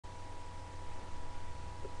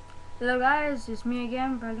Hello guys, it's me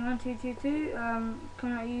again, Dragon1222,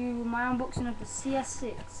 coming at you with my unboxing of the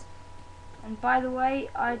CS-6. And by the way,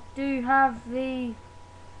 I do have the,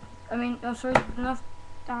 Nerf,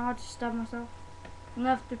 I just stabbed myself.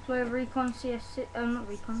 Nerf Deploy Recon CS6, not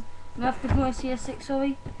Recon, Nerf Deploy CS6,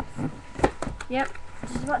 sorry. Yep,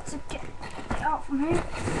 just about to get it out from here.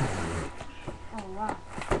 Oh wow,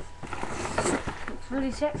 looks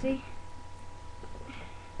really sexy.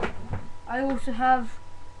 I also have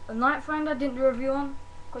a Night Friend I didn't do a review on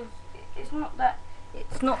because it's not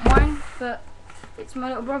mine, but it's my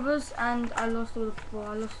little brother's, and I lost I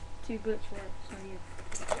lost 2 bullets for it. So yeah,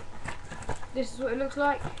 this is what it looks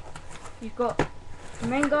like. You've got the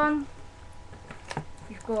main gun,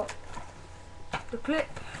 you've got the clip,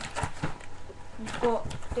 you've got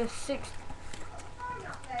the 6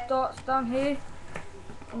 darts down here,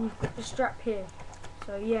 and you've got the strap here.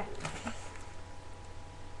 So yeah,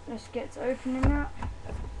 let's get to opening that.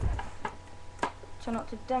 Try not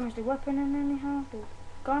to damage the weapon in anyhow, the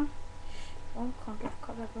gun. Oh, can't get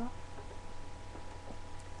cut that out.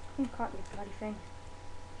 I can cut this bloody thing.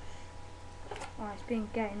 Oh, it's being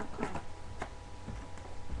gay, not kind.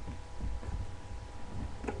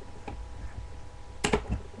 There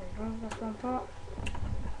we go, that's one part.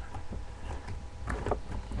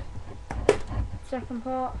 Second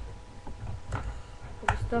part. All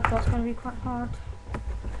the stuff that's going to be quite hard.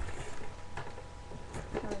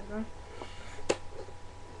 There we go.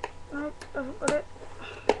 Nope, haven't got it.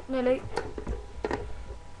 Nearly.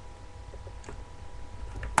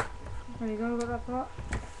 There you go, got that part.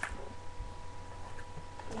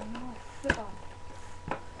 Oh, no, flip on.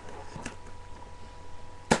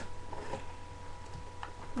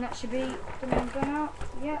 And that should be the main gun out.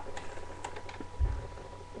 Yep.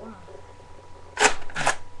 Wow. That's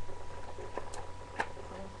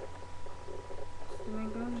the main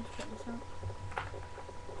gun. Let's check this out.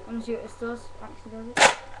 I want to see what this does. Actually does it.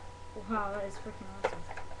 Wow, that is freaking awesome.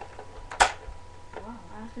 Wow,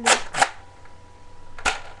 actually,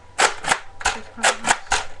 this kind of nice.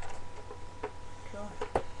 Cool.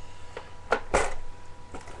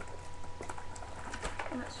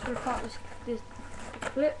 Let's rip out this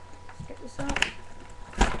clip. Let's get this out.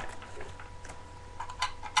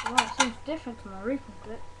 Wow, it seems different to my Recon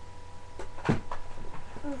clip.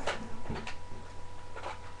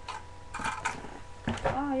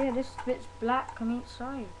 Oh yeah, this bit's black on each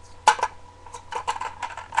side.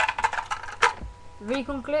 The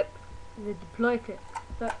Recon clip, the deploy clip.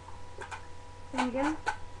 But then again,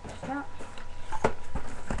 just that.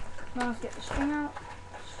 Now let's get the string out,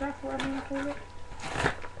 strap, whatever you call it.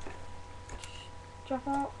 Strap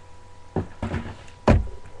out.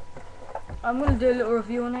 I'm gonna do a little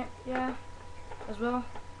review on it, yeah, as well.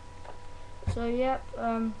 So yep,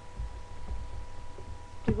 the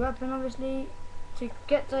weapon obviously, to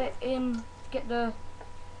get the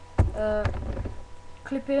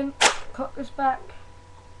clip in, cut this back,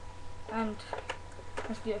 and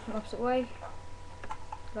let's do it from the opposite way,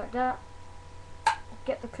 like that.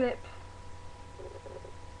 Get the clip,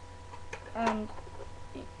 and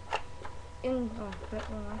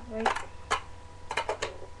wait,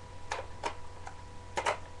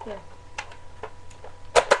 yeah,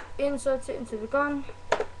 insert it into the gun,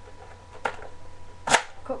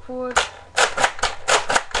 cock forward,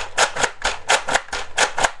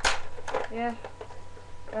 yeah.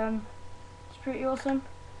 It's pretty awesome.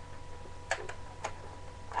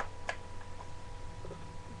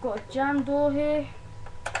 We've got a jam door here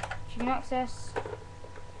which you can access.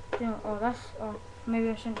 Oh, maybe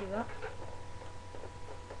I shouldn't do that.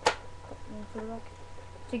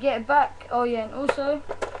 To get it back, oh yeah, and also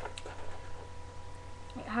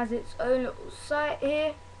it has its own little sight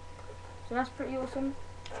here, so that's pretty awesome.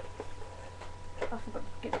 I forgot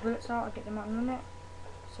to get the bullets out, I'll get them out in a minute.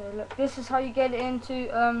 So look, this is how you get it into,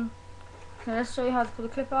 now let's show you how to pull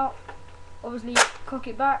the clip out. Obviously, cock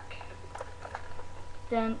it back,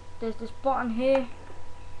 then there's this button here,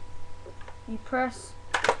 you press,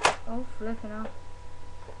 oh flipping out,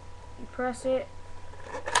 you press it,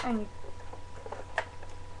 and you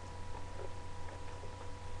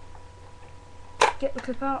get the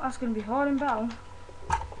clip out. That's going to be hard in battle.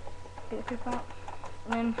 Get the clip out,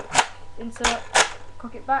 and then insert,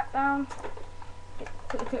 cock it back down,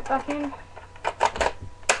 put the clip back in,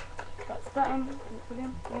 that's that in, put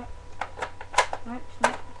in, yeah, right,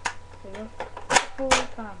 snap, there you go, forward,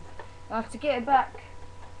 bam. Now to get it back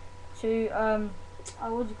to,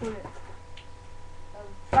 what do you call it,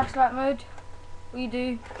 flashlight mode, what you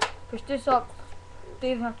do, push this up,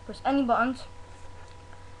 don't even have to press any buttons,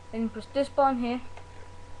 then you press this button here,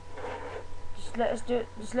 just let it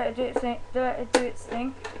do its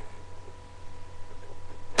thing,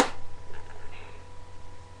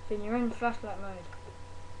 then you're in flashlight mode.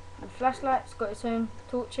 The flashlight's got its own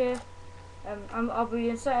torch here. I'll be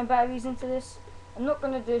inserting batteries into this. I'm not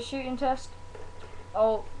going to do a shooting test.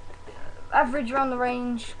 I'll average around the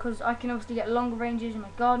range because I can obviously get longer ranges in my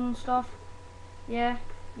garden and stuff. Yeah,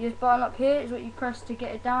 this button up here is what you press to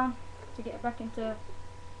get it down, to get it back into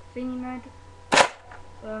thingy mode,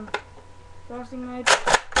 blasting mode.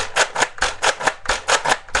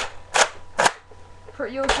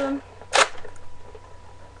 Pretty awesome.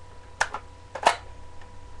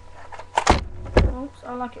 Oops,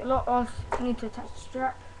 I like it a lot. I need to attach the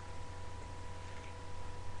strap.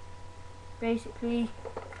 Basically,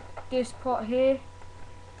 this part here,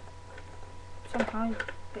 somehow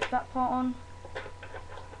get that part on.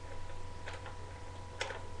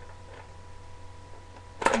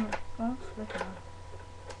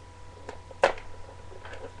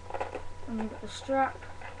 And you've got the strap,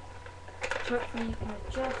 so hopefully you can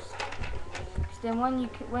adjust. Because then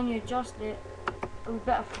when you adjust it, it'll be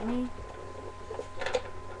better for me.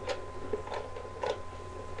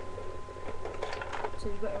 So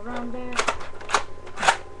you've got it around there.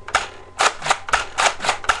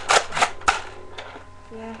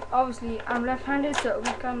 Yeah, obviously I'm left-handed, so it'll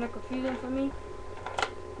be kind of confusing for me.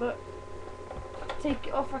 But take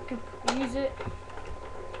it off, I can use it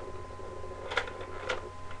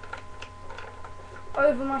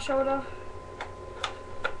over my shoulder.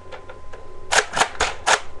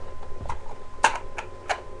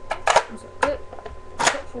 So clip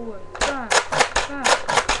forward, bam, bam,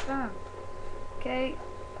 bam. Okay,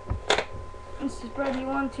 this is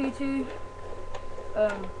Bradley122.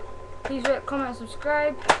 Please rate, comment, and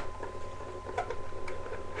subscribe.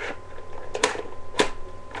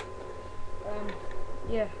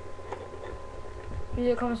 Yeah. Please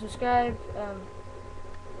rate, comment, subscribe.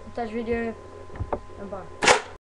 Attach video, and bye.